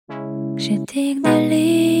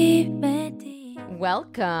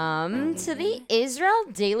Welcome to the Israel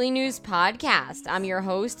Daily News Podcast. I'm your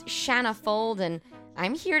host, Shanna Fold, and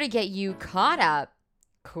I'm here to get you caught up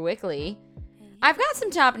quickly. I've got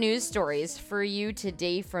some top news stories for you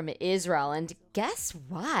today from Israel, and guess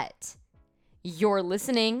what? You're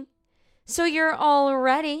listening, so you're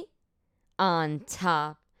already on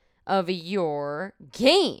top of your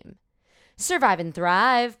game. Survive and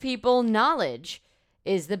thrive, people. Knowledge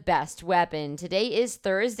is the best weapon. Today is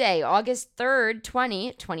Thursday, August 3rd,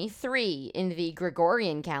 2023 in the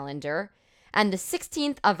Gregorian calendar, and the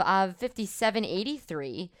 16th of Av,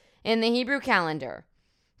 5783 in the Hebrew calendar.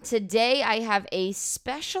 Today I have a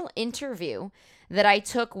special interview that I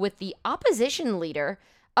took with the opposition leader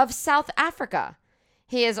of South Africa.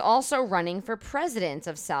 He is also running for president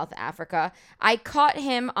of South Africa. I caught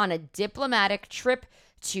him on a diplomatic trip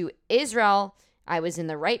to Israel. I was in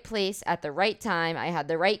the right place at the right time. I had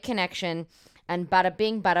the right connection, and bada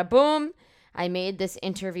bing, bada boom, I made this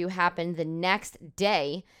interview happen the next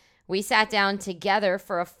day. We sat down together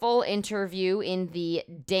for a full interview in the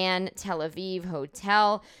Dan Tel Aviv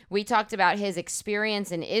hotel. We talked about his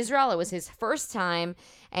experience in Israel. It was his first time.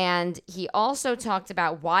 And he also talked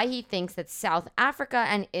about why he thinks that South Africa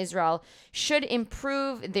and Israel should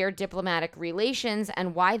improve their diplomatic relations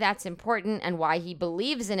and why that's important and why he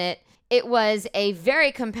believes in it. It was a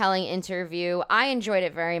very compelling interview. I enjoyed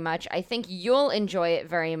it very much. I think you'll enjoy it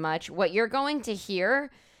very much. What you're going to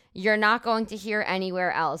hear, you're not going to hear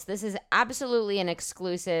anywhere else. This is absolutely an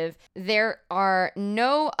exclusive. There are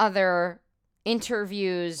no other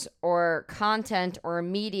interviews or content or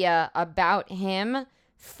media about him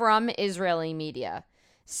from Israeli media.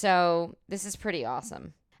 So this is pretty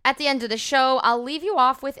awesome. At the end of the show, I'll leave you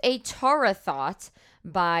off with a Torah thought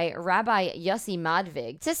by Rabbi Yossi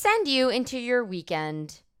Madvig to send you into your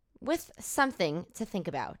weekend with something to think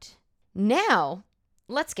about. Now,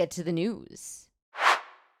 let's get to the news.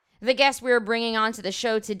 The guest we're bringing onto the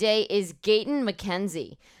show today is Gayton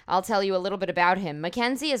McKenzie. I'll tell you a little bit about him.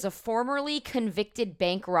 McKenzie is a formerly convicted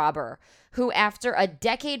bank robber who, after a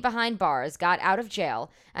decade behind bars, got out of jail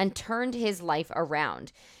and turned his life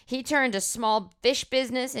around. He turned a small fish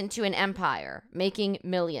business into an empire, making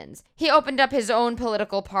millions. He opened up his own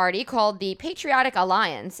political party called the Patriotic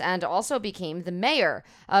Alliance and also became the mayor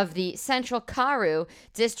of the Central Karoo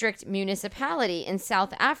District Municipality in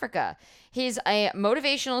South Africa. He's a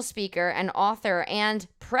motivational speaker and author and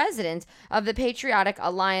president of the Patriotic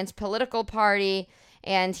Alliance political party.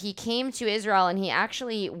 And he came to Israel and he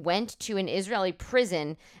actually went to an Israeli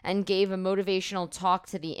prison and gave a motivational talk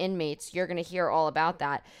to the inmates. You're going to hear all about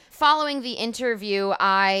that. Following the interview,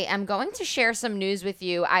 I am going to share some news with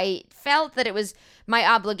you. I felt that it was my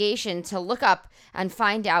obligation to look up and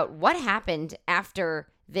find out what happened after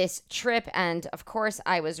this trip. And of course,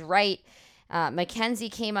 I was right.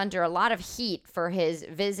 McKenzie came under a lot of heat for his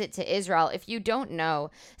visit to Israel. If you don't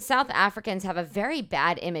know, South Africans have a very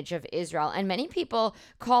bad image of Israel, and many people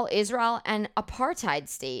call Israel an apartheid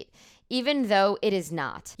state, even though it is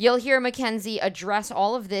not. You'll hear McKenzie address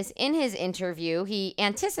all of this in his interview. He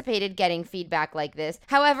anticipated getting feedback like this.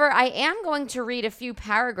 However, I am going to read a few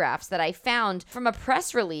paragraphs that I found from a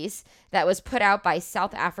press release that was put out by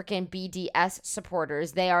South African BDS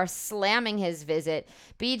supporters. They are slamming his visit.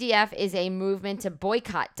 BDF is a movement to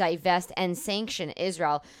boycott, divest, and sanction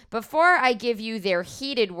Israel. Before I give you their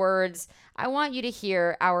heated words, I want you to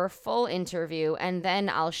hear our full interview, and then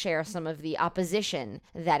I'll share some of the opposition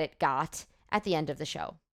that it got at the end of the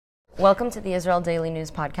show. Welcome to the Israel Daily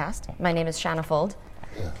News Podcast. My name is Shanna Fold.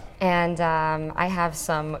 And I have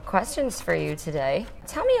some questions for you today.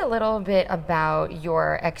 Tell me a little bit about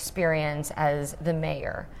your experience as the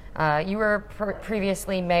mayor. You were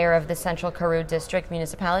previously mayor of the Central Karoo District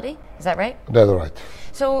Municipality. Is that right? That's right.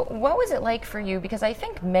 So what was it like for you? Because I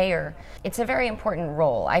think mayor, it's a very important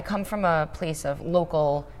role. I come from a place of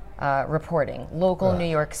local reporting, local New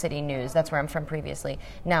York City news. That's where I'm from previously.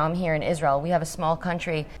 Now I'm here in Israel. We have a small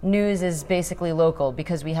country. News is basically local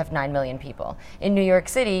because we have 9 million people. In New York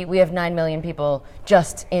City, we have 9 million people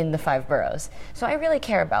just in the 5 boroughs. So I really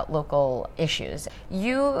care about local issues.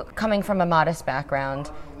 You, coming from a modest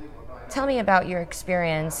background, tell me about your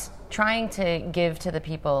experience trying to give to the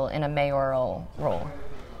people in a mayoral role.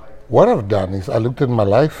 What I've done is I looked at my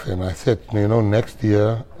life and I said, next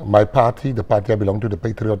year, my party, the party I belong to, the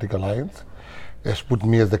Patriotic Alliance, has put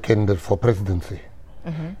me as the candidate for presidency.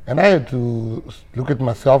 Mm-hmm. And I had to look at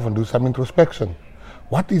myself and do some introspection.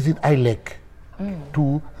 What is it I lack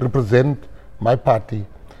to represent my party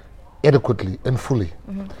adequately and fully?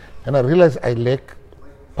 Mm-hmm. And I realized I lack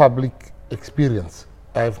public experience.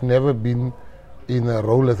 I've never been in a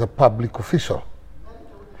role as a public official.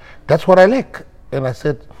 That's what I lack. And I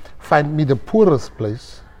said, find me the poorest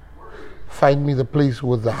place, find me the place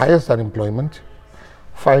with the highest unemployment,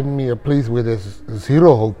 find me a place where there's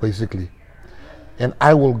zero hope, basically, and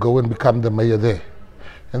I will go and become the mayor there.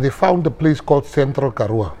 And they found a place called Central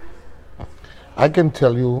Karoo. I can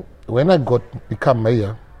tell you, when I become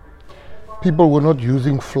mayor, people were not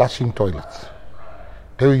using flushing toilets.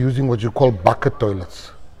 They were using what you call bucket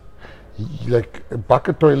toilets. Like a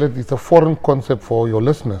bucket toilet is a foreign concept for your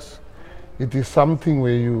listeners. It is something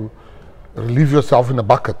where you relieve yourself in a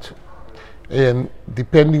bucket. And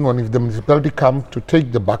depending on if the municipality comes to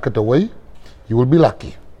take the bucket away, you will be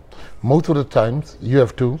lucky. Most of the times, you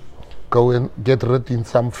have to go and get rid in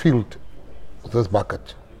some field of this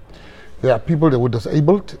bucket. There are people that were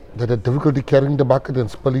disabled, that had difficulty carrying the bucket and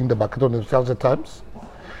spilling the bucket on themselves at times.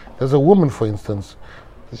 There's a woman, for instance,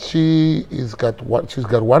 she's got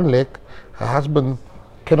one leg, her husband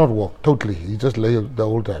cannot walk totally, he just lay the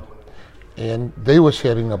whole time. And they were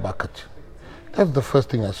sharing a bucket. That's the first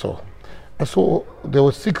thing I saw. I saw there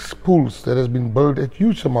were 6 pools that has been built at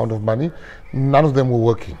huge amount of money, none of them were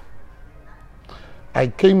working. I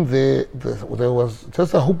came there was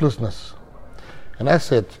just a hopelessness. And I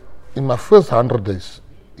said, in my first 100 days,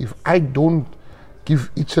 if I don't give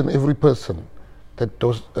each and every person that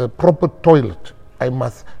does a proper toilet, I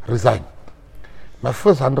must resign. My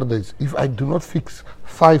first 100 days, if I do not fix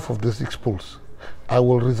 5 of the 6 pools, I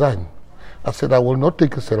will resign. I said, I will not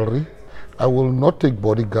take a salary, I will not take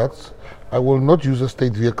bodyguards, I will not use a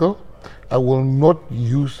state vehicle, I will not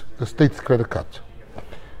use the state's credit card.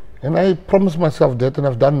 And I promised myself that, and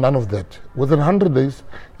I've done none of that. Within 100 days,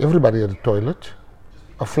 everybody had a toilet,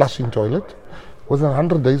 a flushing toilet. Within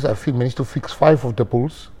 100 days, I managed to fix 5 of the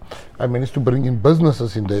pools. I managed to bring in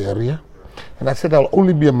businesses in the area. And I said, I'll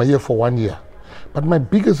only be a mayor for 1 year. But my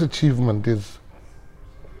biggest achievement is,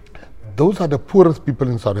 those are the poorest people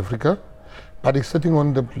in South Africa, but they're sitting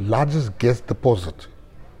on the largest gas deposit.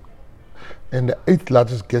 And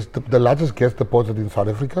the largest gas deposit in South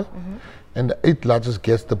Africa, and the 8th largest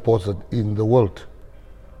gas deposit in the world.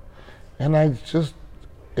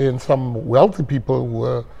 And some wealthy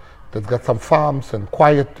people that got some farms and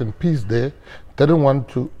quiet and peace there, didn't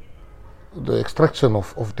want the extraction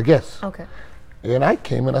of the gas. Okay. And I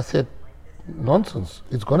came and I said, nonsense,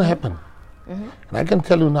 it's going to happen. And I can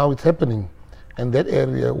tell you now it's happening. And that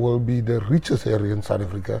area will be the richest area in South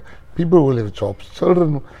Africa. People will have jobs,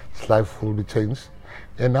 children's life will be changed.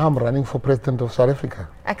 And now I'm running for president of South Africa.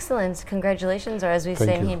 Excellent. Congratulations, or as we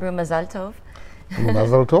say in Hebrew, Mazal Tov.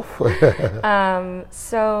 Mazal Tov.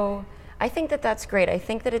 So I think that's great. I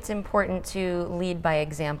think that it's important to lead by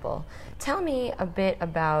example. Tell me a bit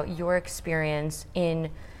about your experience in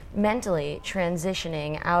mentally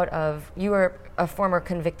transitioning out of, you were a former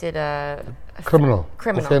convicted criminal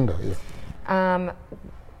offender. Yeah.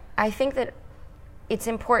 I think that it's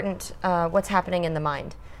important what's happening in the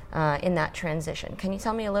mind in that transition. Can you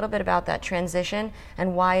tell me a little bit about that transition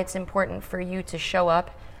and why it's important for you to show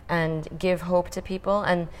up and give hope to people?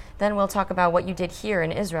 And then we'll talk about what you did here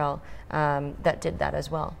in Israel that did that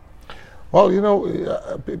as well. Well,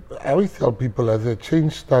 I always tell people that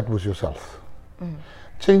change starts with yourself.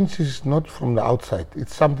 Change is not from the outside.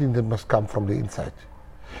 It's something that must come from the inside.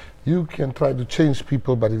 You can try to change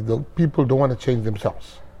people, but if the people don't want to change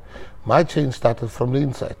themselves. My change started from the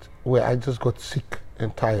inside, where I just got sick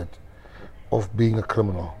and tired of being a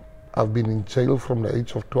criminal. I've been in jail from the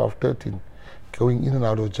age of 12, 13, going in and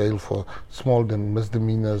out of jail for small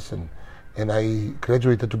misdemeanors, and I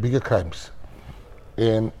graduated to bigger crimes.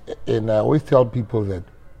 And I always tell people that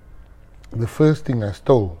the first thing I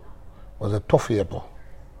stole was a toffee apple.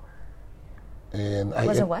 And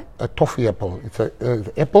was a what? A toffee apple. It's an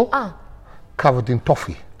apple covered in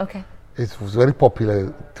toffee. Okay. It was very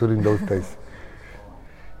popular during those days.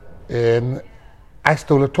 And I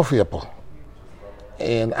stole a toffee apple.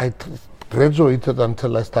 And I graduated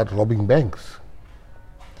until I started robbing banks.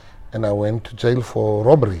 And I went to jail for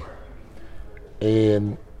robbery.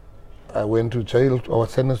 And I went to jail, I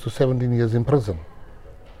was sentenced to 17 years in prison.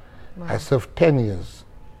 Wow. I served 10 years.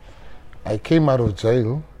 I came out of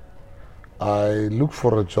jail. I looked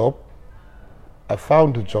for a job. I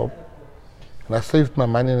found a job. And I saved my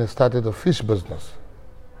money and I started a fish business.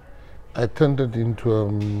 I turned it into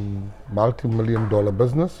a multi-million-dollar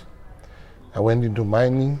business. I went into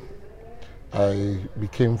mining. I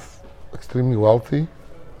became extremely wealthy.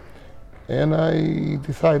 And I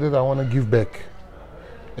decided I want to give back.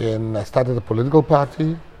 And I started a political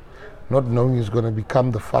party, not knowing it's going to become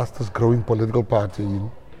the fastest growing political party in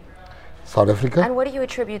South Africa. And what do you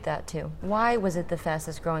attribute that to? Why was it the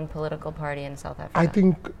fastest growing political party in South Africa? I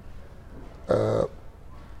think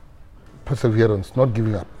perseverance, not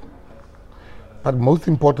giving up. But most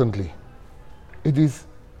importantly,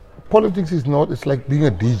 politics is not, it's like being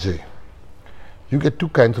a DJ. You get two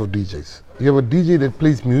kinds of DJs. You have a DJ that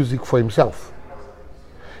plays music for himself.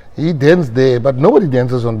 He dances there, but nobody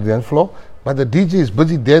dances on the dance floor, but the DJ is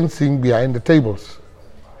busy dancing behind the tables.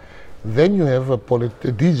 Then you have a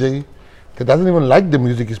DJ that doesn't even like the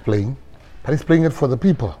music he's playing, but he's playing it for the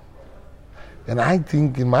people. And I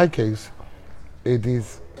think in my case,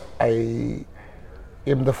 I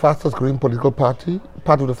am the fastest growing political party,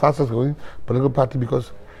 part of the fastest growing political party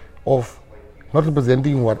because of not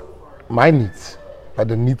representing what my needs, but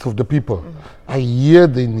the needs of the people. Mm-hmm. I hear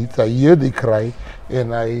their needs, I hear they cry,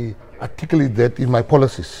 and I articulate that in my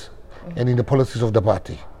policies and in the policies of the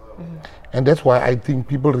party. Mm-hmm. And that's why I think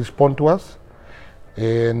people respond to us.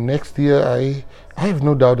 And next year, I have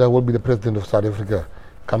no doubt I will be the president of South Africa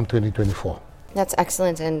come 2024. That's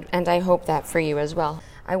excellent, and I hope that for you as well.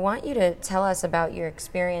 I want you to tell us about your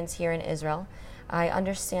experience here in Israel. I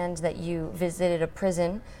understand that you visited a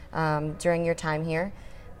prison during your time here.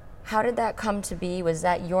 How did that come to be? Was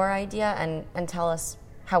that your idea? And tell us,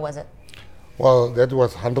 how was it? Well, that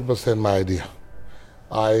was 100% my idea.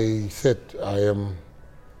 I said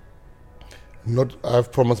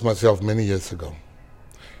I've promised myself many years ago.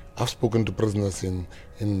 I've spoken to prisoners in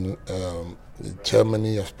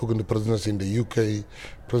Germany, I've spoken to prisoners in the UK,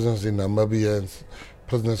 prisoners in Namibia, and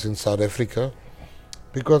prisoners in South Africa,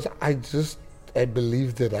 because I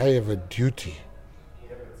believe that I have a duty.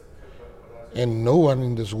 And no one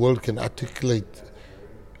in this world can articulate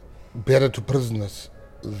better to prisoners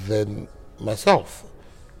than myself.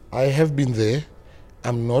 I have been there.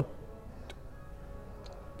 I'm not,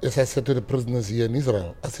 as I said to the prisoners here in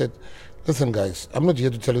Israel, I said, listen guys, I'm not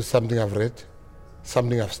here to tell you something I've read,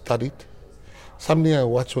 something I've studied, something I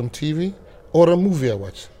watch on TV, or a movie I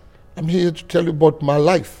watch. I'm here to tell you about my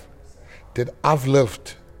life that I've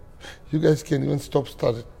lived. You guys can even start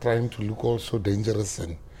trying to look all so dangerous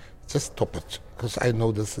and just stop it, because I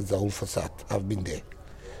know this is a whole facade. I've been there.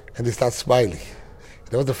 And they start smiling.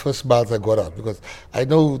 That was the first smiles I got out, because I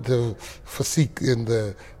know the physique and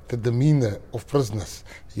the demeanor of prisoners.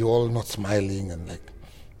 You're all not smiling and like.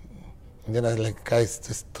 And then I was like, guys,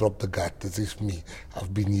 just drop the guard. This is me.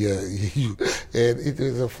 I've been here. And it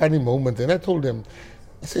was a funny moment. And I told them,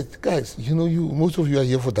 I said, guys, most of you are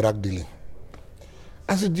here for drug dealing.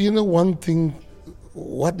 I said, do you know one thing,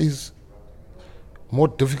 what is more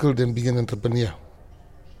difficult than being an entrepreneur?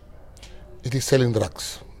 It is selling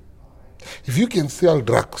drugs. If you can sell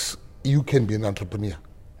drugs, you can be an entrepreneur.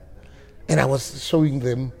 And I was showing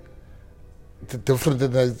them the difference,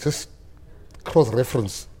 and I just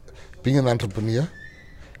cross-reference being an entrepreneur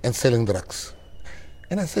and selling drugs.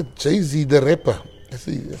 And I said, Jay-Z, the rapper, I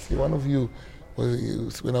see one of you,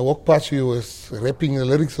 when I walked past you, was rapping the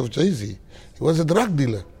lyrics of Jay-Z. He was a drug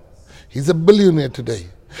dealer. He's a billionaire today.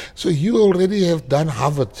 So you already have done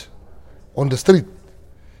Harvard on the street.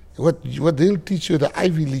 What they'll teach you at the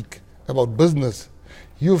Ivy League about business,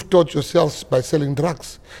 you've taught yourselves by selling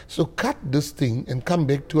drugs. So cut this thing and come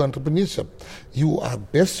back to entrepreneurship. You are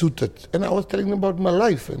best suited. And I was telling them about my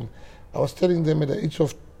life. And I was telling them at the age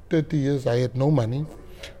of 30 years, I had no money,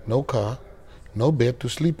 no car, no bed to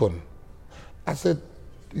sleep on. I said,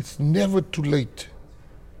 it's never too late.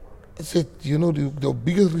 I said, the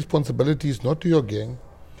biggest responsibility is not to your gang,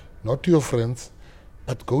 not to your friends,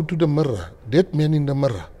 but go to the mirror. That man in the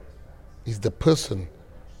mirror is the person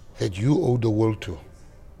that you owe the world to.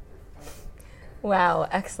 Wow,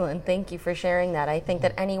 excellent. Thank you for sharing that. I think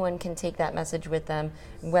that anyone can take that message with them,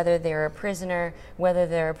 whether they're a prisoner, whether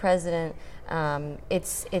they're a president.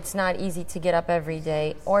 It's not easy to get up every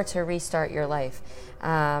day or to restart your life.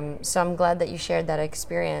 So I'm glad that you shared that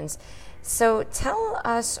experience. So tell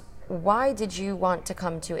us, why did you want to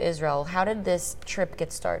come to Israel? How did this trip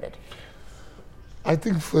get started? I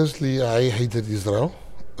think firstly, I hated Israel,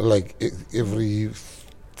 like every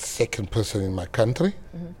second person in my country.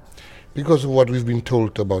 Mm-hmm. Because of what we've been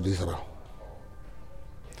told about Israel.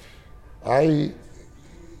 I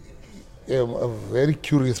am a very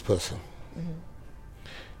curious person.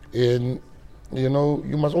 Mm-hmm. And,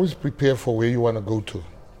 you must always prepare for where you want to go to.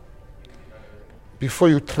 Before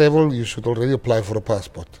you travel, you should already apply for a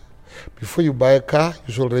passport. Before you buy a car,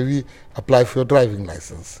 you should already apply for your driving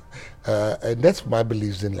license. And that's my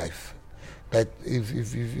beliefs in life. That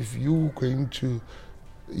if you're going to,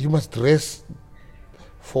 you must dress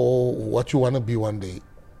for what you want to be one day.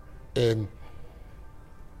 And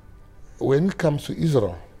when it comes to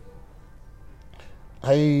Israel,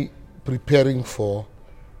 I preparing for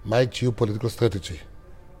my geopolitical strategy,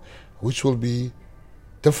 which will be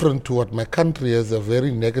different to what my country has, a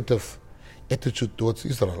very negative attitude towards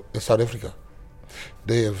Israel, South Africa.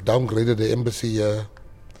 They have downgraded the embassy here.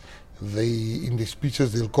 In the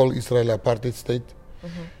speeches, they'll call Israel apartheid state.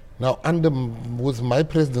 Now, with my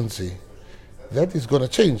presidency, that is going to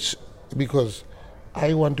change because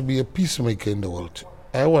I want to be a peacemaker in the world.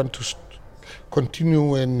 I want to continue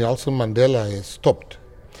when Nelson Mandela has stopped.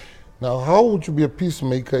 Now, how would you be a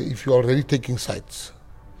peacemaker if you're already taking sides?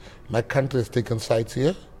 My country has taken sides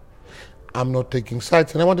here. I'm not taking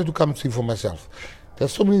sides, and I wanted to come see for myself.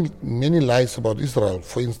 There's so many lies about Israel.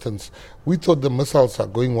 For instance, we thought the missiles are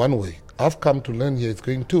going one way. I've come to learn here it's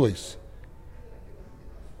going two ways.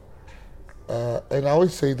 And I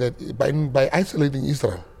always say that by isolating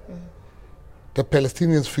Israel, the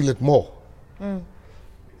Palestinians feel it more.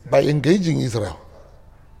 By engaging Israel,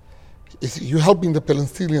 you're helping the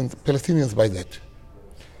Palestinians by that.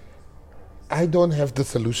 I don't have the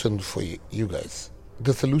solution for you guys.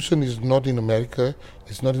 The solution is not in America,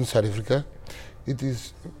 it's not in South Africa, it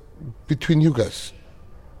is between you guys.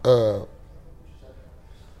 You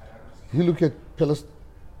look at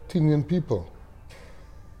Palestinian people,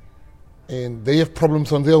 and they have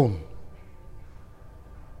problems on their own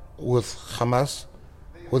with Hamas,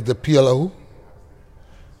 with the PLO.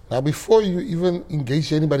 Now, before you even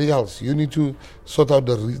engage anybody else, you need to sort out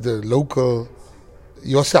the local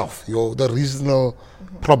yourself, the regional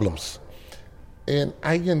problems. And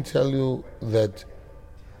I can tell you that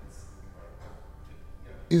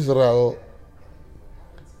Israel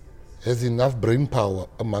has enough brain power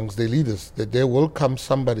amongst their leaders that there will come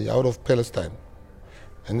somebody out of Palestine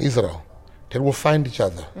and Israel that will find each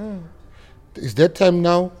other. Is that time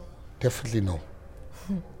now? Definitely no.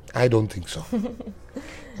 I don't think so.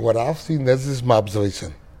 What I've seen, this is my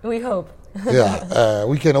observation. We hope.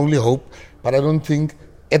 We can only hope, but I don't think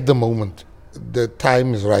at the moment the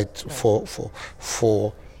time is right for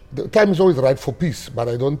the time is always right for peace, but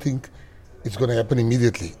I don't think it's going to happen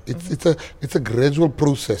immediately. It's a gradual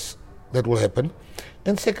process that will happen.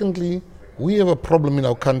 And secondly, we have a problem in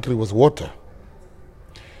our country with water.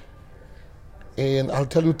 And I'll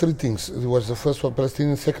tell you three things. It was the first one,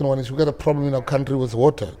 Palestinian. Second one is we got a problem in our country with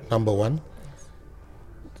water, number one.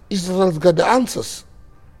 Israel's got the answers.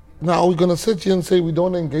 Now we're going to sit here and say we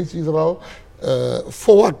don't engage Israel.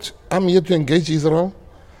 For what? I'm here to engage Israel.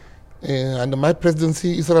 Under my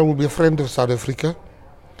presidency, Israel will be a friend of South Africa.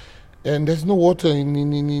 And there's no water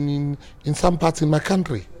in some parts in my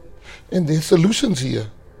country. And there's solutions here.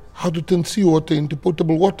 How to turn seawater into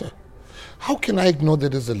potable water. How can I ignore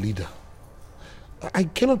that as a leader? I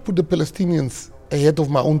cannot put the Palestinians ahead of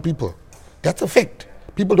my own people. That's a fact.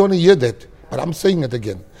 People don't hear that, but I'm saying it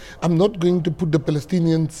again. I'm not going to put the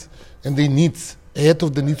Palestinians and their needs ahead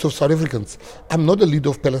of the needs of South Africans. I'm not the leader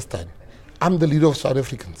of Palestine. I'm the leader of South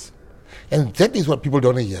Africans. And that is what people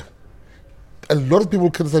don't hear. A lot of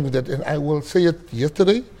people criticize me that, and I will say it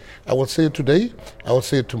yesterday, I will say it today, I will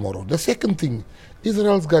say it tomorrow. The second thing,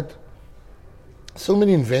 Israel's got so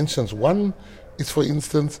many inventions. One is, for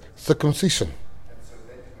instance, circumcision.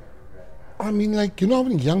 I mean, you know how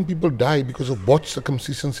many young people die because of botched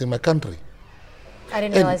circumcisions in my country? I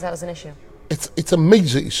didn't realize that was an issue. It's a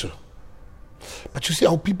major issue. But you see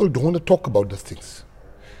how people don't want to talk about these things.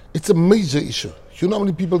 It's a major issue. You know how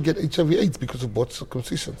many people get HIV/AIDS because of botched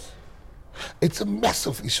circumcisions? It's a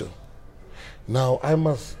massive issue. Now, I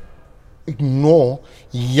must ignore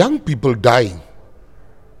young people dying.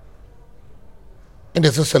 And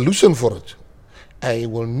there's a solution for it. I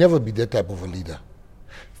will never be that type of a leader.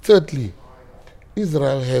 Thirdly,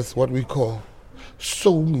 Israel has what we call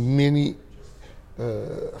so many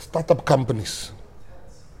startup companies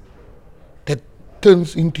that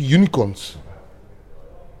turns into unicorns.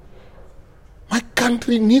 My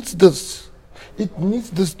country needs this. It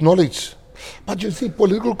needs this knowledge. But you see,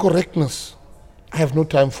 political correctness, I have no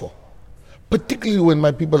time for. Particularly when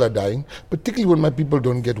my people are dying, particularly when my people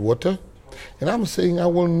don't get water. And I'm saying I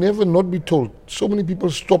will never not be told. So many people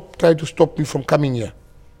try to stop me from coming here.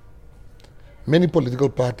 Many political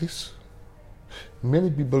parties,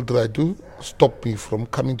 many people try to stop me from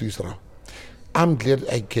coming to Israel. I'm glad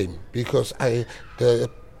I came because the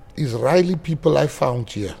Israeli people I found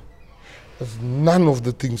here, there's none of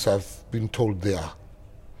the things I've been told they are.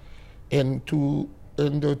 And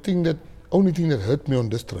the only thing that hurt me on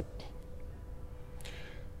this trip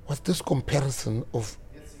was this comparison of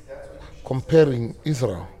comparing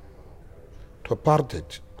Israel to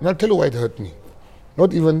apartheid. And I'll tell you why it hurt me.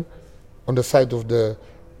 Not even on the side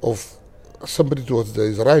of somebody towards the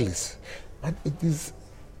Israelis, but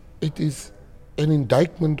it is an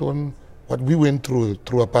indictment on what we went through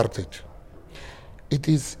apartheid.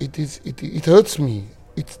 It hurts me.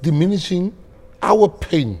 It's diminishing our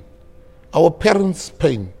pain, our parents'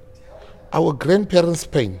 pain, our grandparents'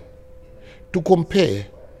 pain, to compare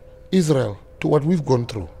Israel to what we've gone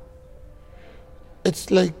through.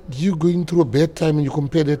 It's like you going through a bad time and you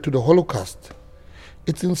compare that to the Holocaust.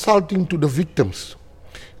 It's insulting to the victims.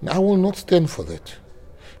 And I will not stand for that,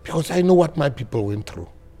 because I know what my people went through.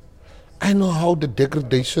 I know how the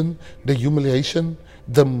degradation, the humiliation,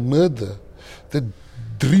 the murder, the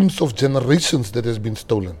dreams of generations that has been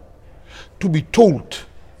stolen. To be told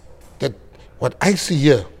that what I see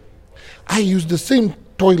here, I use the same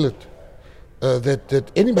toilet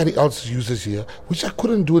that anybody else uses here, which I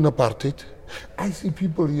couldn't do in apartheid. I see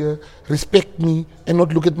people here respect me and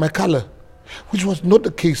not look at my color, which was not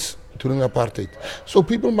the case during apartheid. So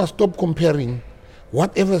people must stop comparing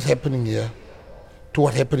whatever is happening here to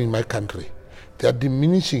what happened in my country. They are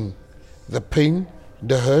diminishing the pain,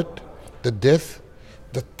 the hurt, the death,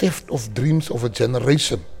 the theft of dreams of a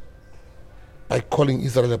generation by calling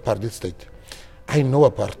Israel an apartheid state. I know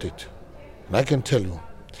apartheid, and I can tell you,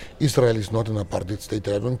 Israel is not an apartheid state.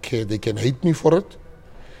 I don't care. They can hate me for it.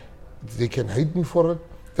 They can hate me for it.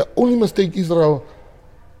 The only mistake the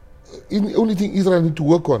only thing Israel need to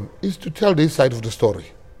work on is to tell their side of the story.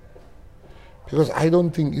 Because I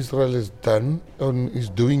don't think Israel has done and is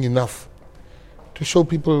doing enough to show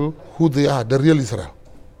people who they are, the real Israel.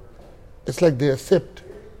 It's like they accept,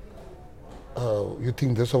 you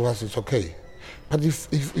think this of us is okay. But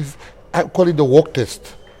if I call it the walk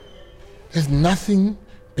test, there's nothing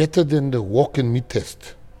better than the walk and meet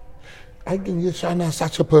test. I can hear Shana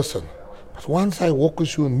such a person, but once I walk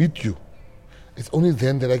with you and meet you, it's only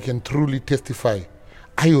then that I can truly testify,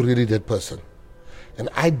 are you really that person? And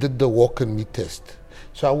I did the walk and meet test.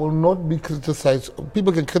 So I will not be criticized.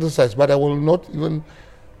 People can criticize, but I will not even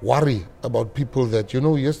worry about people that,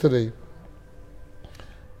 yesterday,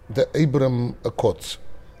 the Abraham Accords.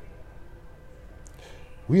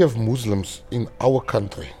 We have Muslims in our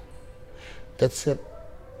country that said,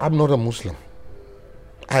 I'm not a Muslim.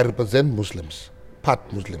 I represent Muslims,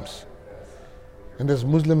 part Muslims. And there's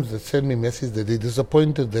Muslims that send me messages that they're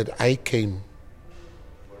disappointed that I came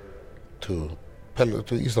to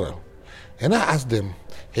Israel. And I asked them,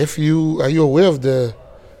 are you aware of the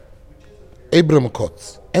Abraham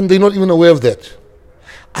Accords? And they're not even aware of that.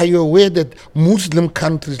 Are you aware that Muslim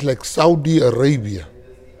countries like Saudi Arabia,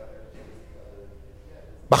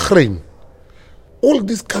 Bahrain, all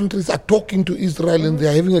these countries are talking to Israel and they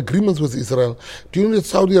are having agreements with Israel. Do you know that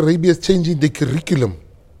Saudi Arabia is changing the curriculum?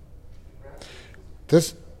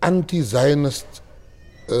 This anti-Zionist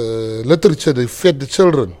literature they fed the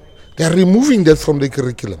children, they are removing that from the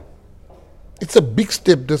curriculum. It's a big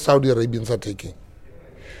step the Saudi Arabians are taking.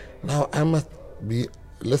 Now I must be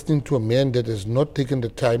listening to a man that has not taken the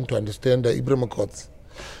time to understand the Abraham Accords.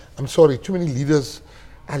 I'm sorry, too many leaders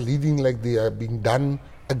are leading like they are being done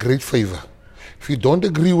a great favor. If you don't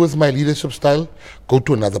agree with my leadership style, go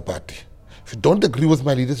to another party. If you don't agree with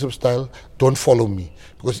my leadership style, don't follow me.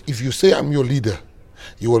 Because if you say I'm your leader,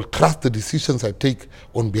 you will trust the decisions I take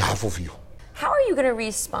on behalf of you. How are you going to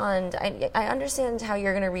respond? I understand how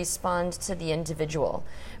you're going to respond to the individual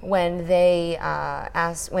when they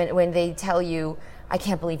when they tell you, I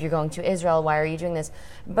can't believe you're going to Israel, why are you doing this?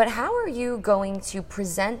 But how are you going to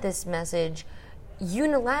present this message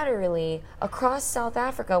unilaterally across South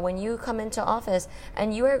Africa when you come into office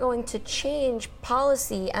and you are going to change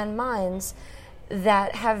policy and minds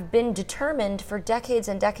that have been determined for decades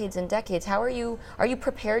and decades and decades? Are you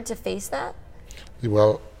prepared to face that?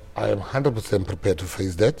 Well, I am 100% prepared to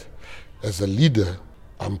face that. As a leader,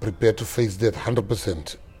 I'm prepared to face that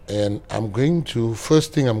 100%. And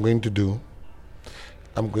first thing I'm going to do,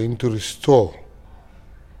 I'm going to restore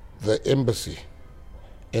the embassy.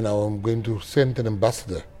 And I'm going to send an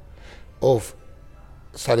ambassador of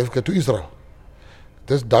South Africa to Israel.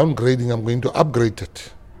 This downgrading, I'm going to upgrade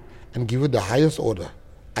it and give it the highest order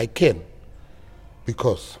I can.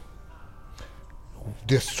 Because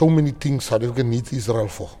there's so many things South Africa needs Israel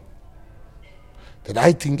for, that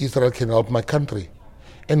I think Israel can help my country.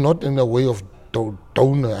 And not in a way of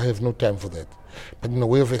donor, I have no time for that. But in a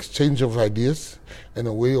way of exchange of ideas, in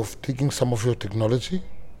a way of taking some of your technology.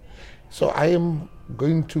 So I am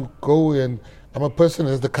going to go, and I'm a person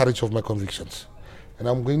that has the courage of my convictions. And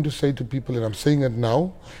I'm going to say to people, and I'm saying it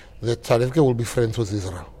now, that South Africa will be friends with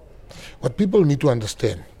Israel. What people need to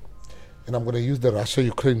understand, and I'm going to use the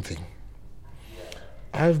Russia-Ukraine thing.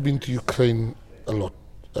 I've been to Ukraine a lot.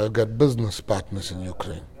 I've got business partners in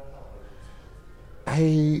Ukraine.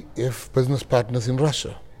 I have business partners in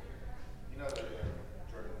Russia.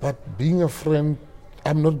 But being a friend,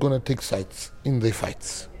 I'm not going to take sides in their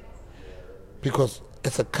fights. Because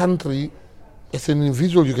as a country, as an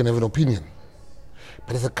individual, you can have an opinion.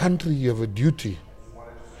 But as a country, you have a duty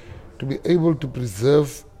to be able to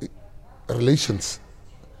preserve relations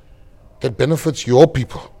that benefits your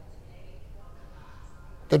people.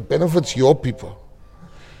 That benefits your people.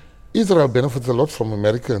 Israel benefits a lot from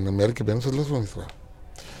America, and America benefits a lot from Israel.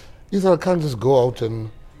 Israel can't just go out and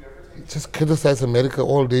just criticize America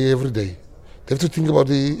all day, every day. They have to think about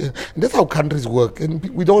and that's how countries work, and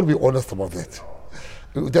we don't want to be honest about that.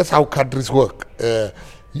 That's how countries work.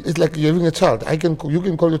 It's like you're having a child. You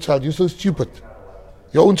can call your child, you're so stupid.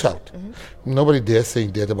 Your own child. Mm-hmm. Nobody dares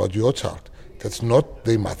saying that about your child. That's not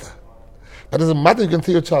their mother. But as a mother, you can say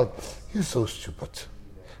to your child, you're so stupid.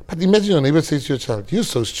 But imagine your neighbor says to your child, you're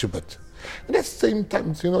so stupid. And at the same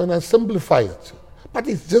time, and I simplify it. But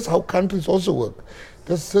it's just how countries also work.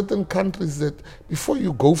 There's certain countries that before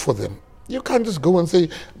you go for them, you can't just go and say,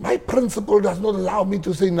 my principle does not allow me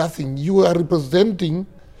to say nothing. You are representing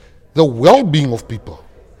the well-being of people.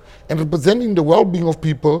 And representing the well-being of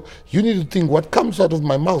people, you need to think what comes out of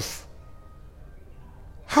my mouth.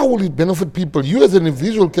 How will it benefit people? You as an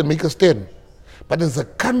individual can make a stand. But as a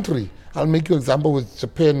country, I'll make you an example with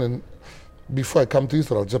Japan, and before I come to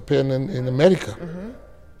Israel, Japan and America. Mm-hmm.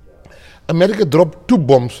 America dropped 2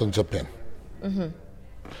 bombs on Japan. Mm-hmm.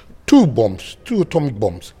 2 bombs, 2 atomic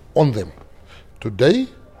bombs on them. Today,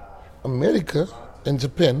 America and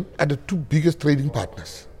Japan are the 2 biggest trading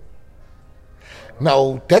partners.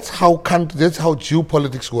 Now, that's how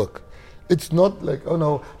geopolitics work. It's not like, oh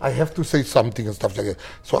no, I have to say something and stuff like that.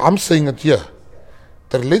 So I'm saying it here.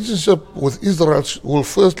 The relationship with Israel will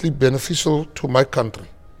firstly be beneficial to my country.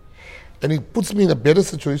 And it puts me in a better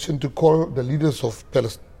situation to call the leaders of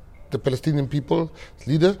the Palestinian people,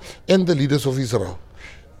 leader, and the leaders of Israel.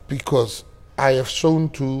 Because I have shown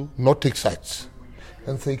to not take sides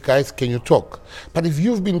and say, guys, can you talk? But if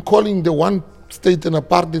you've been calling the one state an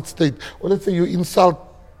apartheid state, or let's say you insult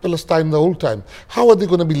Palestine the whole time, how are they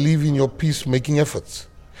going to believe in your peace-making efforts?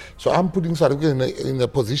 So I'm putting South Africa in a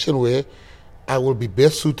position where I will be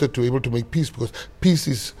best suited to be able to make peace, because peace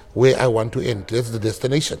is where I want to end. That's the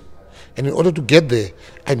destination. And in order to get there,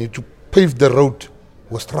 I need to pave the road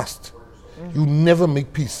with trust. Mm-hmm. You never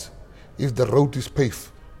make peace if the road is paved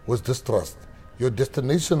with distrust. Your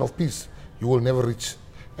destination of peace, you will never reach.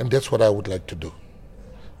 And that's what I would like to do.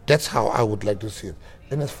 That's how I would like to see it.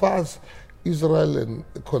 And as far as Israel is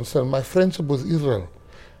concerned, my friendship with Israel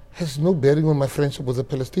has no bearing on my friendship with the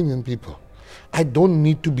Palestinian people. I don't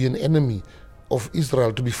need to be an enemy of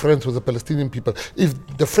Israel to be friends with the Palestinian people. If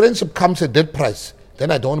the friendship comes at that price, then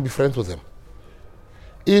I don't want to be friends with them.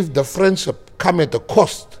 If the friendship comes at the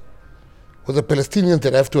cost with the Palestinians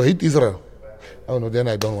that I have to hate Israel, oh no, then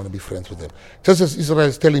I don't want to be friends with them. Just as Israel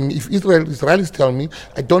is telling me, if Israelis tell me,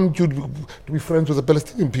 I don't want you to be friends with the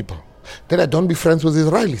Palestinian people, then I don't be friends with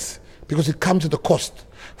Israelis, because it comes at a cost.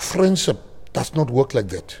 Friendship does not work like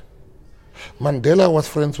that. Mandela was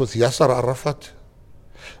friends with Yasser Arafat.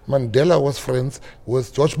 Mandela was friends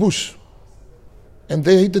with George Bush. And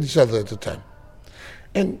they hated each other at the time.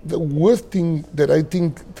 And the worst thing that I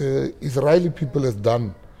think the Israeli people has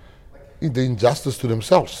done in the injustice to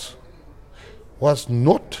themselves was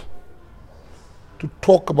not to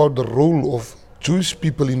talk about the role of Jewish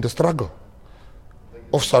people in the struggle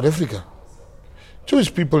of South Africa.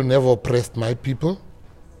 Jewish people never oppressed my people.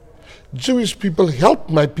 Jewish people helped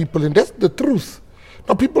my people, and that's the truth.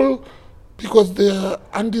 Now people, because they are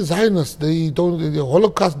anti-Zionists, they're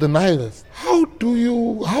Holocaust deniers. How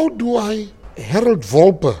do I, Harold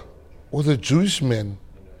Volper was a Jewish man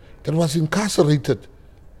that was incarcerated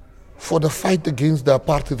for the fight against the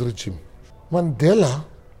apartheid regime. Mandela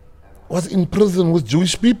was in prison with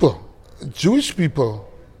Jewish people. Jewish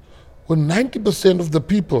people were 90% of the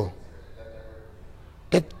people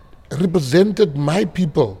that represented my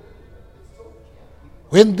people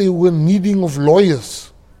when they were needing of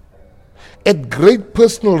lawyers at great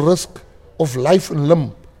personal risk of life and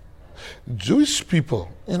limb. Jewish people,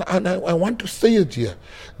 and I want to say it here,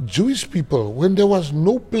 Jewish people, when there was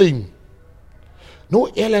no plane, no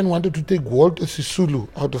airline wanted to take Walter Sisulu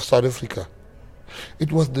out of South Africa.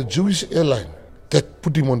 It was the Jewish airline that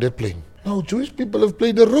put him on that plane. Now, Jewish people have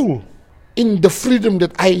played a role in the freedom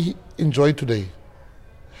that I enjoy today.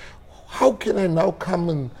 How can I now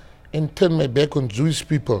come and turn my back on Jewish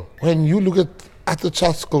people? When you look at Arthur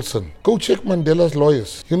Charles Colson, go check Mandela's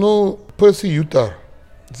lawyers. You know, Percy Yutar,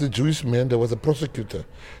 it's a Jewish man that was a prosecutor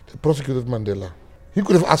that prosecuted Mandela. He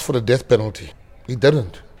could have asked for the death penalty. He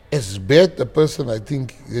didn't. As bad a person I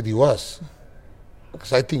think that he was,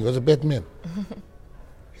 because I think he was a bad man,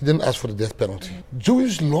 he didn't ask for the death penalty.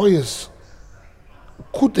 Jewish lawyers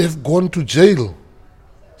could have gone to jail.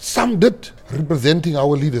 Some did, representing our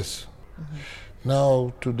leaders.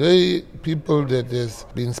 Now, today, people that has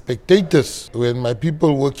been spectators when my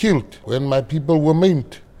people were killed, when my people were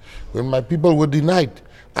maimed, When my people were denied,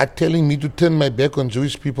 are telling me to turn my back on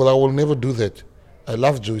Jewish people, I will never do that. I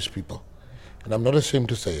love Jewish people, and I'm not ashamed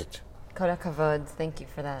to say it. Koda kavod, thank you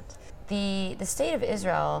for that. The state of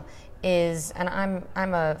Israel is, and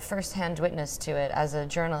I'm a first-hand witness to it as a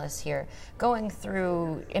journalist here, going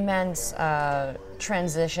through immense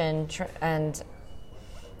transition and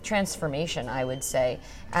transformation, I would say,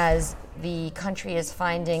 as the country is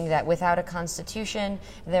finding that without a constitution,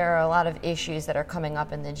 there are a lot of issues that are coming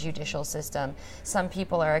up in the judicial system. Some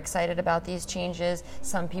people are excited about these changes.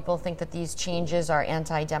 Some people think that these changes are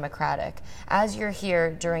anti-democratic. As you're here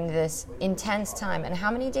during this intense time, and how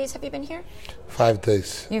many days have you been here? 5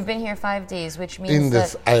 days. You've been here 5 days, which means in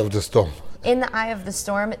this eye of the storm. In the eye of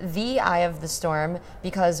the storm,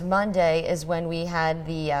 because Monday is when we had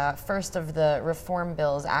the first of the reform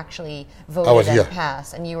bills actually voted and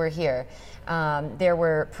passed, and you were here. There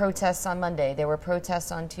were protests on Monday. There were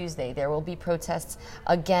protests on Tuesday. There will be protests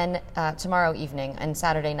again tomorrow evening and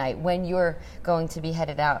Saturday night when you're going to be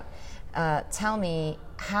headed out. Tell me,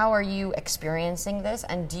 how are you experiencing this,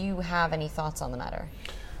 and do you have any thoughts on the matter?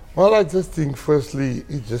 Well, I just think, firstly,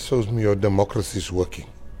 it just shows me your democracy is working.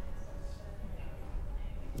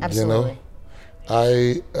 Absolutely.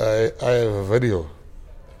 I have a video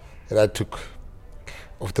that I took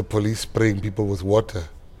of the police spraying people with water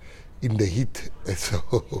in the heat. And so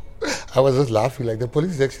I was just laughing, like the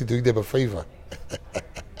police is actually doing them a favor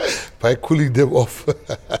by cooling them off.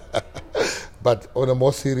 But on a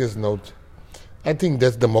more serious note, I think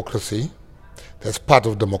that's democracy. That's part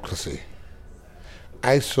of democracy.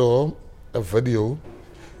 I saw a video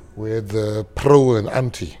where the pro and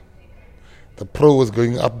anti. The pro was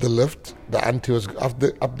going up the lift, the anti was up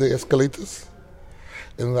the escalators,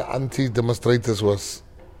 and the anti-demonstrators was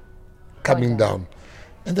coming down.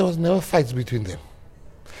 And there was never fights between them.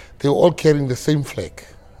 They were all carrying the same flag.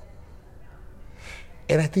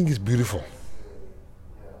 And I think it's beautiful.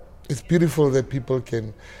 It's beautiful that people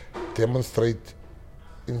can demonstrate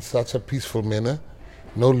in such a peaceful manner.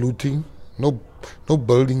 No looting, no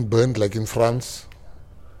building burned like in France.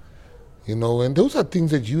 You know, and those are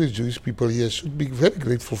things that you as Jewish people here should be very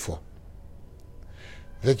grateful for.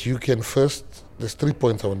 That you can first, there's 3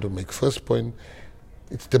 points I want to make. First point,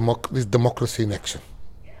 it's democracy in action.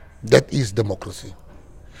 That is democracy.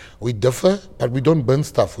 We differ, but we don't burn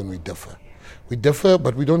stuff when we differ. We differ,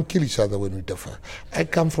 but we don't kill each other when we differ. I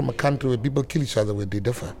come from a country where people kill each other when they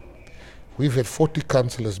differ. We've had 40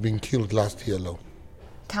 councillors being killed last year alone.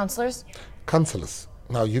 Councillors? Councillors.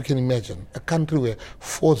 Now, you can imagine a country where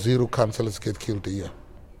 40 councillors get killed a year.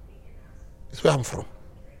 That's where I'm from.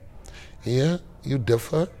 Here, you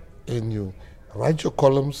differ and you write your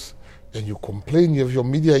columns and you complain, you have your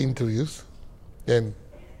media interviews, and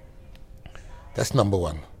that's number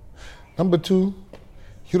one. Number two,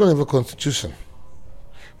 you don't have a constitution,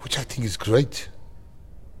 which I think is great.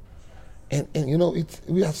 And you know,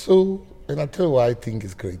 we are so, and I'll tell you why I think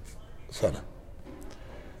it's great, Sana.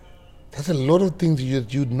 There's a lot of things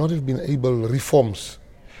that you'd not have been able, reforms,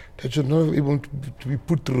 that you'd not have been able to be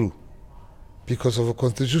put through because of a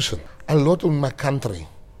constitution. A lot in my country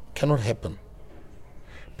cannot happen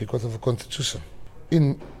because of a constitution.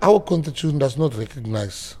 Our constitution does not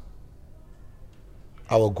recognize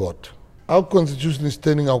our God. Our constitution is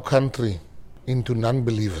turning our country into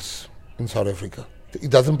non-believers in South Africa. It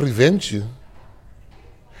doesn't prevent you,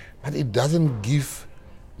 but it doesn't give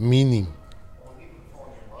meaning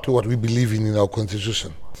to what we believe in our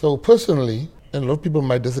constitution. So personally, and a lot of people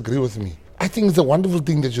might disagree with me, I think it's a wonderful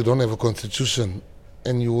thing that you don't have a constitution,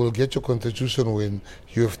 and you will get your constitution when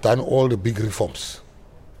you have done all the big reforms.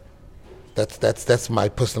 That's my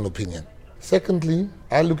personal opinion. Secondly,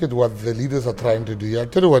 I look at what the leaders are trying to do. I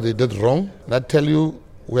tell you what they did wrong, and I tell you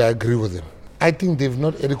where I agree with them. I think they've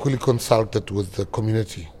not adequately consulted with the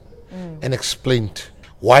community and explained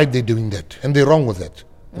why they're doing that, and they're wrong with that.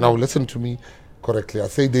 Now listen to me correctly. I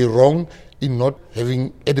say they're wrong in not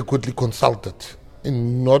having adequately consulted,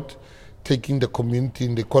 in not taking the community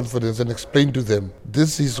in the confidence and explain to them,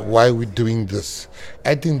 this is why we're doing this.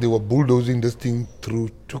 I think they were bulldozing this thing through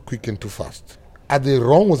too quick and too fast. Are they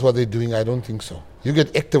wrong with what they're doing? I don't think so. You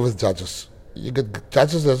get activist judges. You get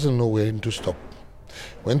judges that doesn't know where to stop.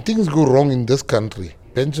 When things go wrong in this country,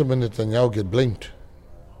 Benjamin Netanyahu get blamed,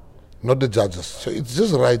 not the judges. So it's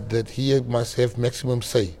just right that he must have maximum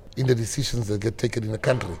say in the decisions that get taken in the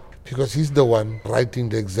country, because he's the one writing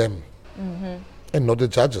the exam and not the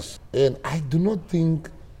judges. And I think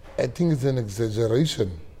it's an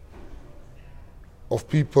exaggeration of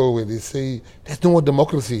people where they say there's no more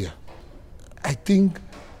democracy here. I think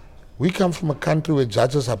we come from a country where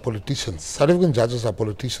judges are politicians. South African judges are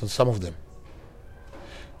politicians, some of them.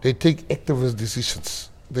 They take activist decisions.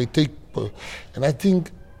 They take, and I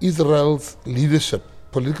think Israel's leadership,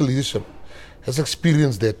 political leadership, has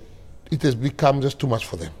experienced that it has become just too much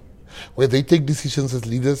for them. Where they take decisions as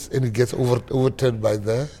leaders and it gets overturned by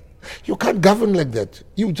you can't govern like that.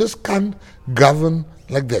 You just can't govern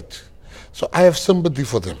like that. So I have sympathy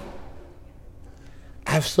for them.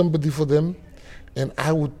 And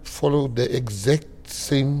I would follow the exact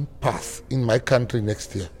same path in my country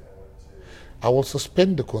next year. I will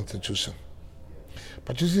suspend the Constitution.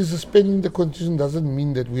 But you see, suspending the Constitution doesn't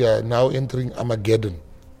mean that we are now entering Armageddon.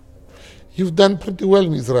 You've done pretty well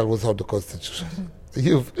in Israel without the Constitution.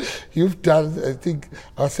 You've done, I think,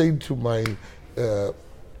 I was saying to my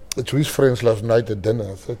Jewish friends last night at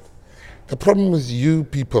dinner, I said, the problem is you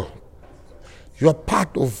people. You are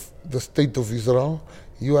part of the state of Israel.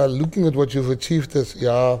 You are looking at what you've achieved as,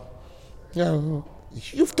 you've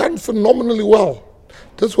done phenomenally well.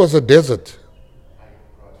 This was a desert.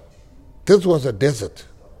 Somebody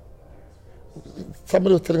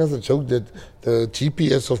was telling us a joke that the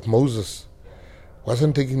GPS of Moses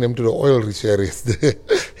wasn't taking them to the oil rich areas.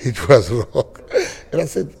 It was wrong. And I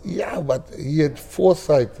said, yeah, but he had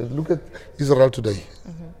foresight. Look at Israel today.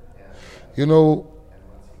 Mm-hmm. You know,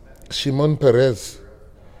 Shimon Peres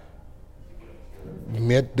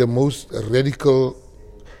met the most radical,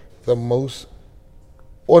 the most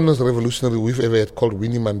honest revolutionary we've ever had, called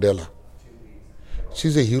Winnie Mandela.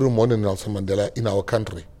 She's a hero more than Nelson Mandela in our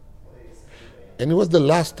country. And it was the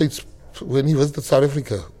last stage when he visited South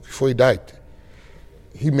Africa before he died.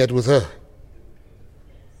 He met with her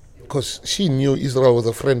because she knew Israel was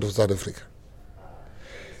a friend of South Africa.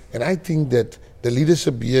 And I think that the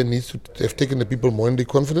leadership here needs to have taken the people more in their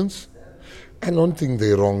confidence. I don't think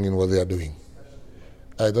they're wrong in what they are doing.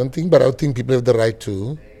 But I think people have the right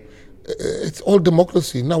to. It's all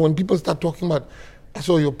democracy. Now, when people start talking about, I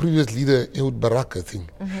saw your previous leader, Ehud Barak, I think,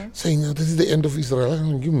 saying, this is the end of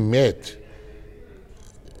Israel. You mad.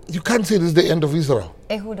 You can't say this is the end of Israel.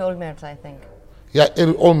 Ehud Olmert, I think. Yeah,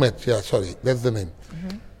 Ehud Olmert. Yeah, sorry. That's the name.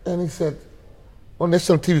 Mm-hmm. And he said, on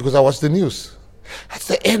national TV, because I watched the news, that's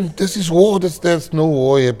the end. This is war. There's no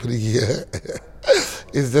war happening here.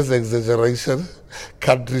 It's just exaggeration.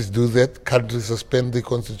 Countries do that. Countries suspend the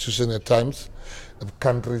constitution at times.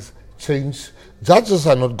 Countries change. Judges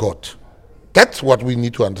are not God. That's what we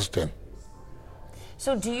need to understand.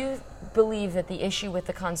 So do you believe that the issue with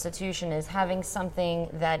the Constitution is having something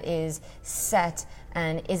that is set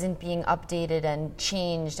and isn't being updated and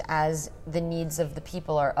changed as the needs of the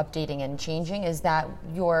people are updating and changing? Is that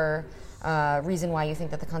your reason why you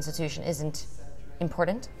think that the Constitution isn't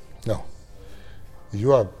important? No.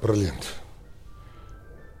 You are brilliant.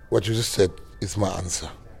 What you just said is my answer.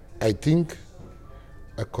 I think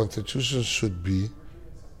a Constitution should be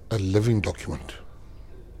a living document.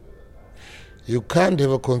 You can't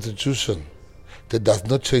have a constitution that does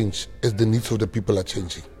not change as the needs of the people are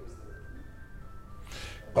changing.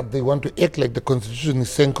 But they want to act like the constitution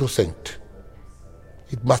is sacrosanct.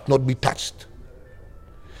 It must not be touched.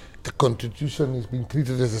 The constitution is being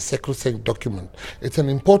treated as a sacrosanct document. It's an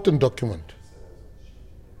important document.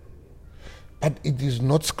 But it is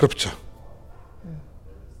not scripture.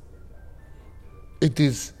 It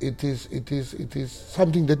is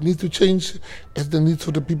something that needs to change as the needs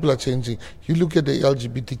of the people are changing. You look at the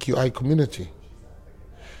LGBTQI community.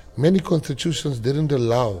 Many constitutions didn't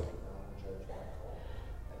allow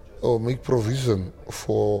or make provision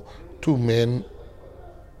for two men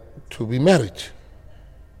to be married.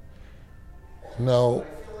 Now,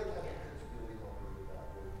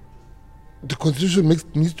 the constitution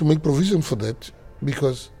needs to make provision for that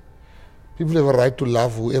because people have a right to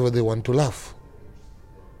love whoever they want to love.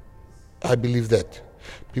 I believe that.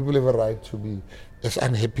 People have a right to be as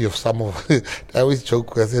unhappy of some of I always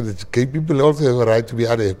joke, I said that gay people also have a right to be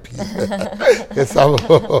unhappy. As some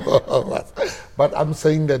of us. But I'm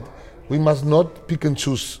saying that we must not pick and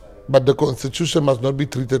choose. But the constitution must not be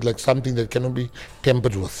treated like something that cannot be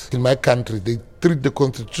tampered with. In my country, they treat the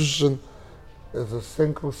constitution as a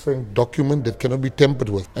sacrosanct document that cannot be tampered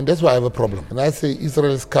with. And that's why I have a problem. And I say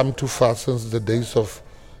Israel has come too far since the days of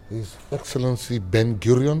His Excellency Ben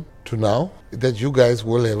Gurion to now, that you guys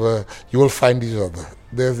will you will find each other.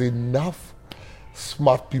 There's enough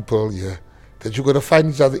smart people here that you're going to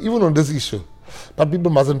find each other, even on this issue. But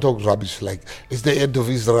people mustn't talk rubbish like, it's the end of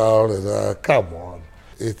Israel. Come on.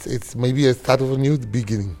 It's maybe a start of a new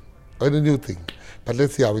beginning, or a new thing. But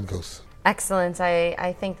let's see how it goes. Excellent.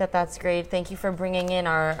 I think that's great. Thank you for bringing in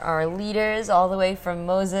our leaders all the way from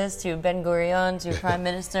Moses to Ben Gurion to Prime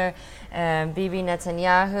Minister Bibi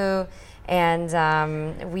Netanyahu. And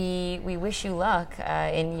we wish you luck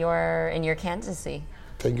in your candidacy.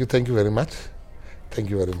 Thank you very much.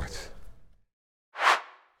 Thank you very much.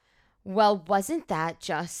 Well, wasn't that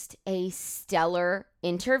just a stellar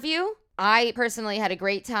interview? I personally had a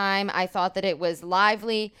great time. I thought that it was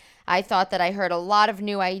lively. I thought that I heard a lot of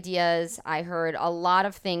new ideas. I heard a lot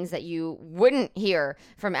of things that you wouldn't hear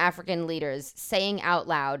from African leaders saying out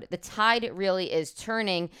loud. The tide really is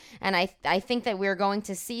turning, and I think that we're going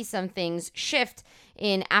to see some things shift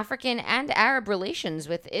in African and Arab relations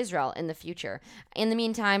with Israel in the future. In the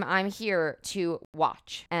meantime, I'm here to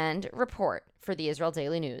watch and report for the Israel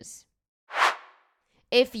Daily News.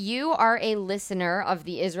 If you are a listener of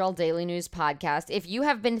the Israel Daily News podcast, if you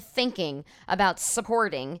have been thinking about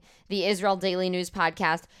supporting the Israel Daily News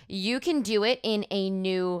podcast, you can do it in a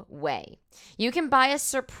new way. You can buy a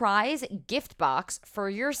surprise gift box for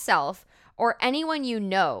yourself or anyone you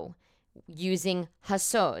know using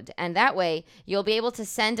Hasod. And that way, you'll be able to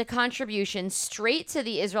send a contribution straight to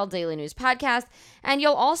the Israel Daily News podcast, and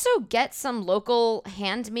you'll also get some local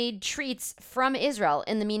handmade treats from Israel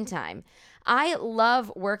in the meantime. I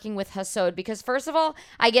love working with Hasod because, first of all,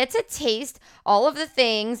 I get to taste all of the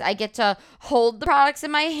things. I get to hold the products in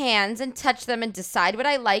my hands and touch them and decide what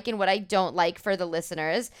I like and what I don't like for the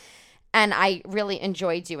listeners. And I really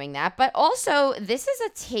enjoy doing that. But also, this is a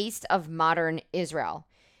taste of modern Israel.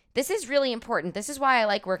 This is really important. This is why I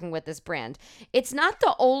like working with this brand. It's not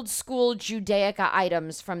the old school Judaica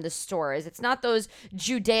items from the stores. It's not those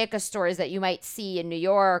Judaica stores that you might see in New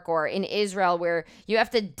York or in Israel where you have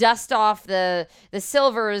to dust off the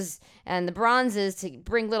silvers and the bronzes to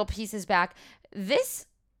bring little pieces back. This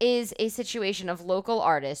is a situation of local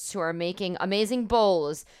artists who are making amazing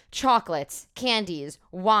bowls, chocolates, candies,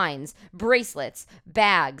 wines, bracelets,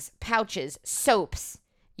 bags, pouches, soaps,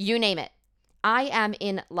 you name it. I am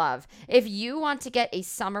in love. If you want to get a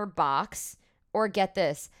summer box, or get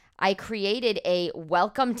this, I created a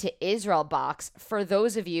Welcome to Israel box for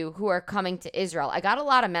those of you who are coming to Israel. I got a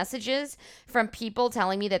lot of messages from people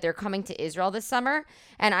telling me that they're coming to Israel this summer,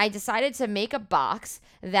 and I decided to make a box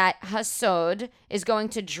that Hasod is going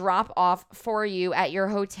to drop off for you at your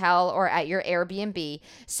hotel or at your Airbnb,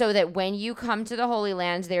 so that when you come to the Holy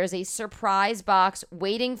Land, there's a surprise box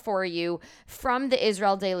waiting for you from the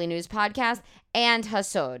Israel Daily News podcast and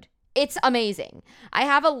Hasod. It's amazing. I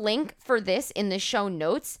have a link for this in the show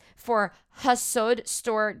notes for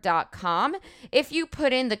HasodStore.com. If you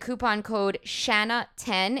put in the coupon code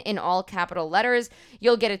SHANA10 in all capital letters,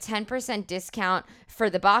 you'll get a 10% discount for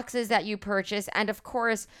the boxes that you purchase. And of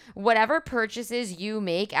course, whatever purchases you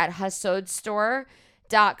make at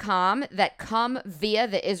HasodStore.com that come via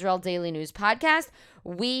the Israel Daily News podcast,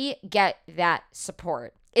 we get that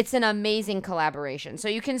support. It's an amazing collaboration. So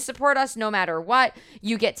you can support us no matter what.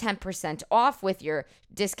 You get 10% off with your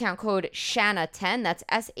discount code SHANA10. That's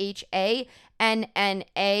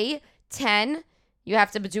SHANNA 10. You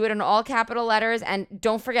have to do it in all capital letters. And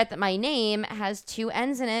don't forget that my name has 2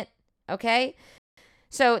 N's in it. Okay?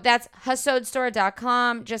 So that's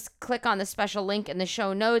HasodStore.com. Just click on the special link in the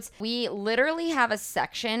show notes. We literally have a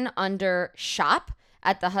section under Shop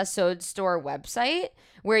at the Hasod Store website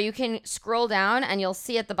where you can scroll down and you'll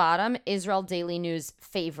see at the bottom Israel Daily News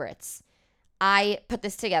favorites. I put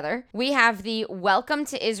this together. We have the Welcome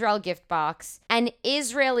to Israel gift box, an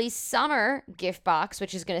Israeli summer gift box,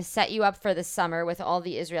 which is going to set you up for the summer with all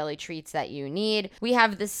the Israeli treats that you need. We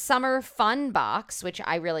have the Summer Fun box, which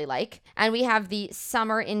I really like. And we have the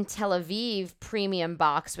Summer in Tel Aviv premium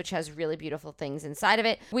box, which has really beautiful things inside of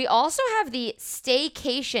it. We also have the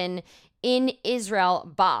Staycation in Israel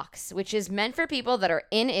box, which is meant for people that are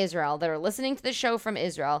in Israel, that are listening to the show from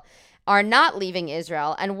Israel, are not leaving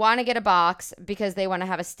Israel, and want to get a box because they want to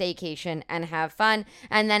have a staycation and have fun.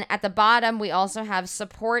 And then at the bottom, we also have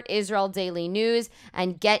Support Israel Daily News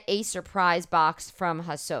and get a surprise box from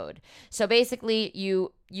Hasod. So basically,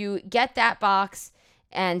 you get that box,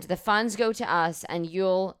 and the funds go to us, and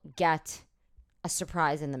you'll get a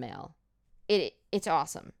surprise in the mail. It's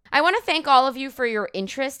awesome. I want to thank all of you for your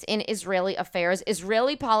interest in Israeli affairs.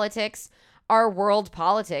 Israeli politics are world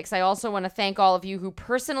politics. I also want to thank all of you who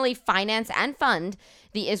personally finance and fund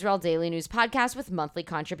the Israel Daily News podcast with monthly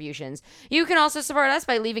contributions. You can also support us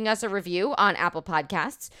by leaving us a review on Apple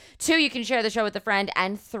Podcasts. 2, you can share the show with a friend.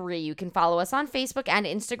 And 3, you can follow us on Facebook and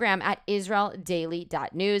Instagram at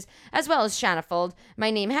israeldaily.news, as well as Shanafold.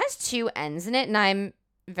 My name has 2 N's in it, and I'm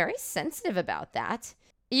very sensitive about that.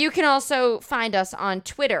 You can also find us on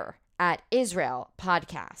Twitter at Israel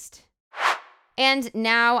Podcast. And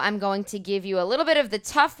now I'm going to give you a little bit of the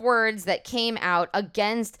tough words that came out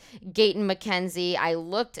against Gayton McKenzie. I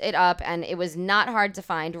looked it up and it was not hard to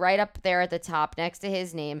find. Right up there at the top next to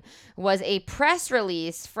his name was a press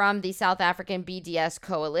release from the South African BDS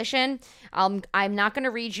coalition. I'm not going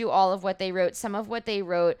to read you all of what they wrote. Some of what they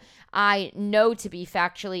wrote I know to be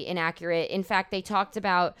factually inaccurate. In fact, they talked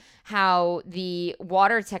about how the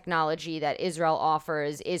water technology that Israel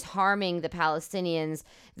offers is harming the Palestinians.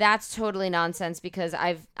 That's totally nonsense, because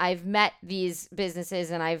I've met these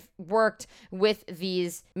businesses and I've worked with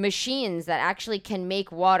these machines that actually can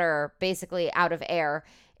make water basically out of air.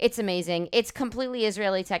 It's amazing. It's completely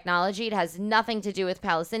Israeli technology. It has nothing to do with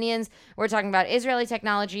Palestinians. We're talking about Israeli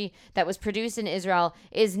technology that was produced in Israel,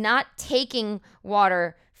 is not taking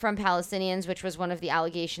water from Palestinians, which was one of the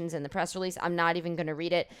allegations in the press release. I'm not even going to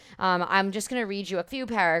read it. I'm just going to read you a few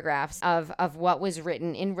paragraphs of what was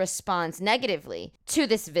written in response negatively to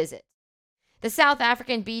this visit. The South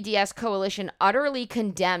African BDS coalition utterly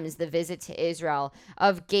condemns the visit to Israel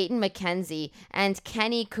of Gayton McKenzie and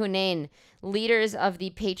Kenny Cunane, leaders of the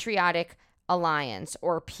Patriotic Alliance,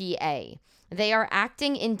 or PA. They are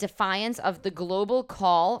acting in defiance of the global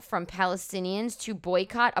call from Palestinians to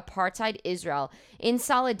boycott apartheid Israel in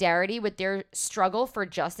solidarity with their struggle for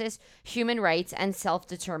justice, human rights, and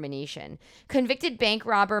self-determination. Convicted bank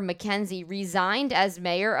robber McKenzie resigned as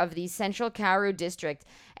mayor of the Central Karoo district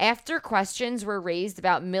after questions were raised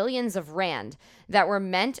about millions of rand that were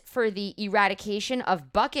meant for the eradication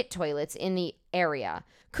of bucket toilets in the area.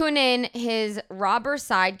 Cunane, his robber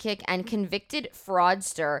sidekick and convicted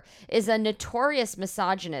fraudster, is a notorious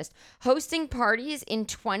misogynist, hosting parties in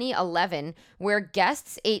 2011 where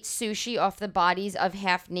guests ate sushi off the bodies of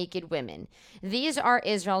half-naked women. These are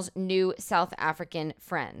Israel's new South African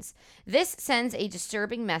friends. This sends a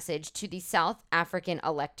disturbing message to the South African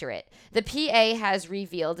electorate. The PA has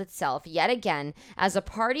revealed itself yet again as a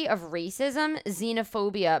party of racism,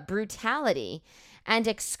 xenophobia, brutality, and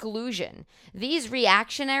exclusion. These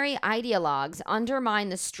reactionary ideologues undermine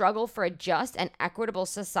the struggle for a just and equitable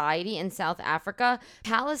society in South Africa,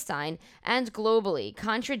 Palestine, and globally,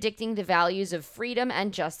 contradicting the values of freedom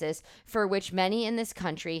and justice for which many in this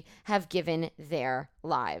country have given their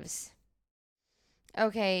lives.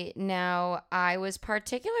 Okay, now I was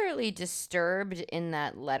particularly disturbed in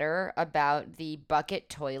that letter about the bucket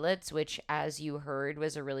toilets, which, as you heard,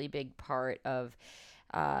 was a really big part of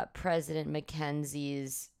President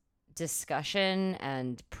McKenzie's discussion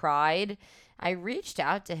and pride. I reached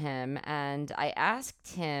out to him and I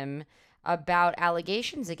asked him about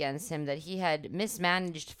allegations against him that he had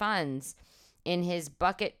mismanaged funds in his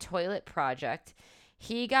bucket toilet project.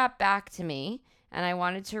 He got back to me and I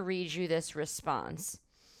wanted to read you this response.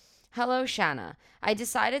 Hello, Shanna. I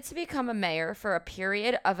decided to become a mayor for a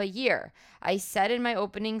period of a year. I said in my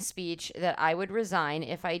opening speech that I would resign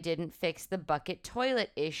if I didn't fix the bucket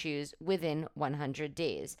toilet issues within 100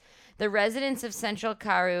 days. The residents of Central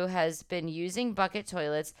Karoo has been using bucket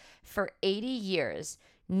toilets for 80 years.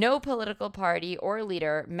 No political party or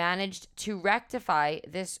leader managed to rectify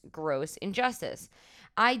this gross injustice.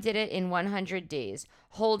 I did it in 100 days,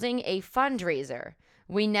 holding a fundraiser.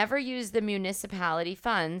 We never used the municipality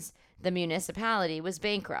funds. The municipality was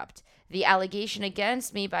bankrupt. The allegation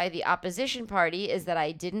against me by the opposition party is that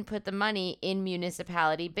I didn't put the money in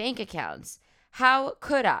municipality bank accounts. How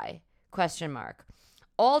could I? ?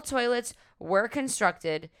 All toilets were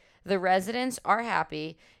constructed. The residents are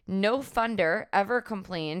happy. No funder ever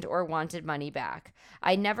complained or wanted money back.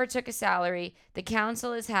 I never took a salary. The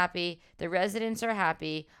council is happy. The residents are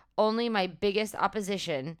happy. Only my biggest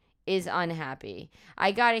opposition is unhappy.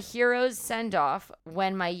 I got a hero's send-off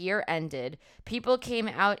when my year ended. People came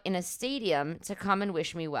out in a stadium to come and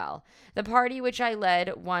wish me well. The party which I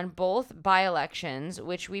led won both by-elections,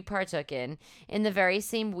 which we partook in the very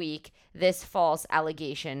same week this false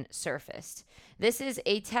allegation surfaced. This is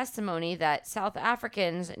a testimony that South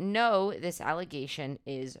Africans know this allegation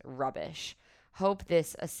is rubbish. Hope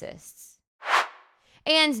this assists.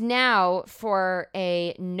 And now for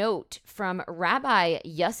a note from Rabbi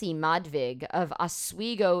Yossi Madvig of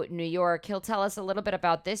Oswego, New York. He'll tell us a little bit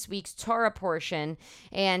about this week's Torah portion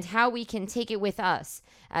and how we can take it with us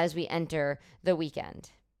as we enter the weekend.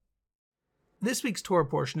 This week's Torah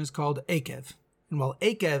portion is called Akev. And while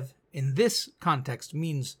Akev in this context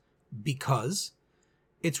means because,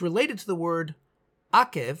 it's related to the word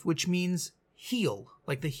Akev, which means heel,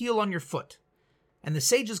 like the heel on your foot. And the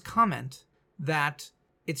sages comment that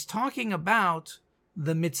it's talking about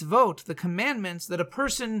the mitzvot, the commandments that a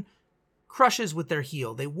person crushes with their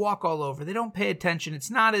heel. They walk all over. They don't pay attention.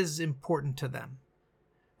 It's not as important to them.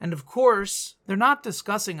 And of course, they're not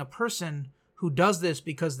discussing a person who does this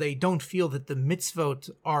because they don't feel that the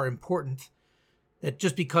mitzvot are important, that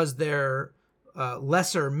just because they're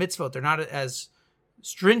lesser mitzvot, they're not as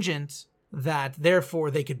stringent, that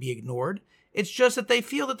therefore they could be ignored. It's just that they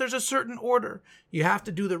feel that there's a certain order. You have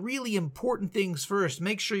to do the really important things first.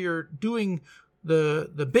 Make sure you're doing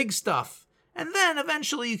the big stuff. and then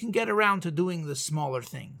eventually you can get around to doing the smaller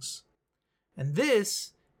things. And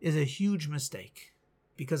this is a huge mistake,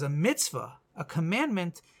 because a mitzvah, a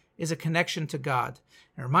commandment, is a connection to God.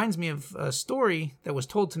 It reminds me of a story that was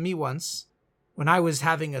told to me once when I was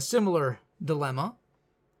having a similar dilemma.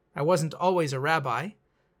 I wasn't always a rabbi,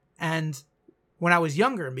 and when I was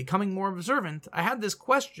younger and becoming more observant, I had this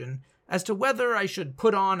question as to whether I should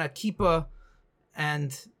put on a kippah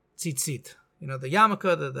and tzitzit. You know, the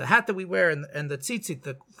yarmulke, the hat that we wear, and the tzitzit,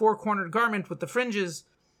 the four-cornered garment with the fringes.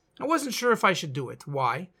 I wasn't sure if I should do it.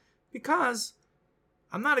 Why? Because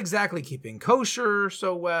I'm not exactly keeping kosher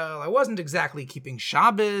so well. I wasn't exactly keeping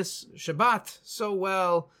Shabbat so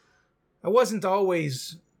well. I wasn't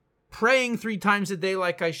always praying 3 times a day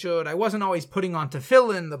like I should. I wasn't always putting on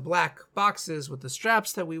tefillin, the black boxes with the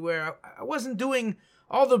straps that we wear. I wasn't doing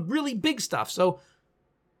all the really big stuff. So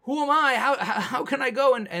who am I? How can I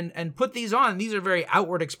go and put these on? These are very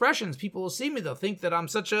outward expressions. People will see me. They'll think that I'm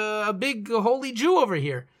such a big holy Jew over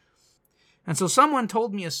here. And so someone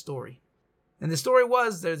told me a story. And the story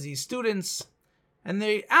was, there's these students, and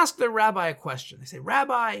they ask their rabbi a question. They say,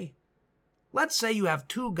 Rabbi, let's say you have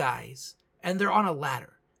 2 guys, and they're on a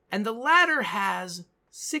ladder. And the ladder has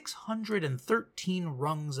 613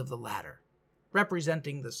 rungs of the ladder,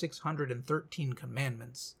 representing the 613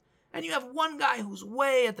 commandments. And you have one guy who's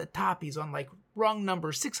way at the top. He's on like rung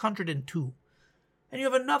number 602. And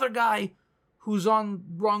you have another guy who's on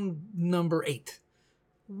rung number 8.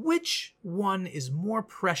 Which one is more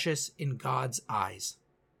precious in God's eyes?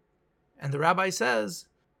 And the rabbi says,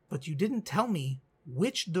 but you didn't tell me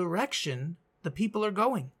which direction the people are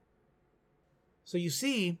going. So you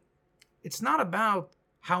see, it's not about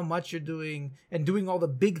how much you're doing and doing all the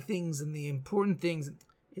big things and the important things.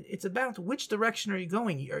 It's about which direction are you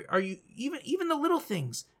going. Are you even the little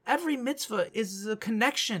things? Every mitzvah is a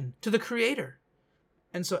connection to the Creator.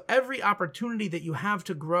 And so every opportunity that you have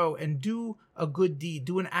to grow and do a good deed,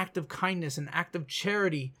 do an act of kindness, an act of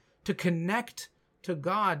charity, to connect to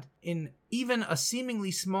God in even a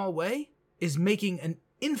seemingly small way, is making an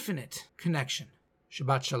infinite connection.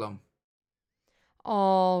 Shabbat Shalom.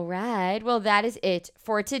 All right. Well, that is it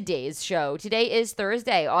for today's show. Today is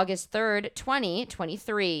Thursday, August 3rd,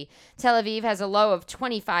 2023. Tel Aviv has a low of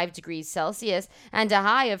 25 degrees Celsius and a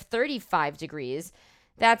high of 35 degrees.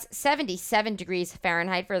 That's 77 degrees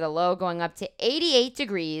Fahrenheit for the low, going up to 88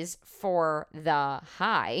 degrees for the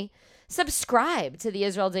high. Subscribe to the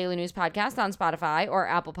Israel Daily News Podcast on Spotify or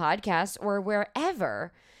Apple Podcasts or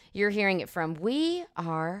wherever you're hearing it from. We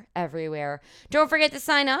are everywhere. Don't forget to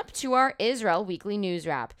sign up to our Israel Weekly News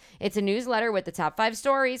Wrap. It's a newsletter with the top 5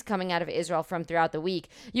 stories coming out of Israel from throughout the week.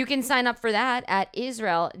 You can sign up for that at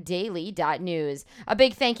israeldaily.news. A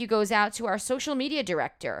big thank you goes out to our social media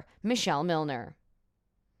director, Michelle Milner.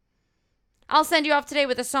 I'll send you off today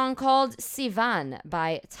with a song called Sivan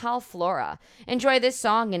by Tal Flora. Enjoy this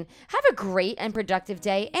song and have a great and productive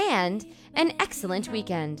day and an excellent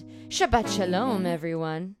weekend. Shabbat Shalom,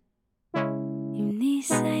 everyone. עם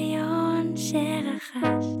ניסיון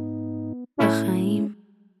שרחש בחיים,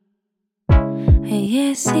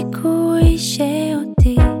 היה סיכוי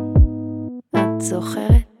שאותי את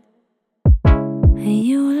זוכרת.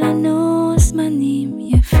 היו לנו זמנים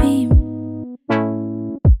יפים,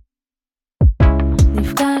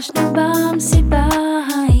 נפגשנו במסיבה,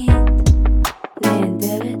 היית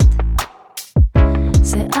נהדרת,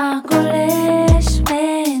 שיער גולש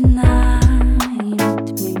בעיניים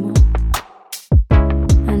תמימות.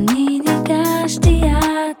 אני ניגשתי,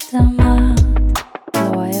 את אמרת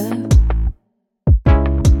לא הערב,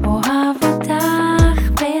 אוהב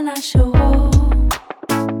אותך בין השורות.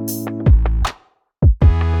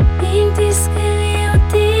 אם תזכרי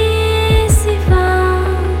אותי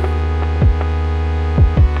סיוון,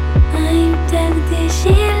 האם תקדישי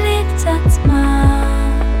לי קצת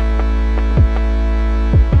זמן,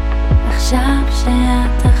 עכשיו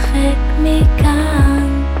שאת הרחק מכאן.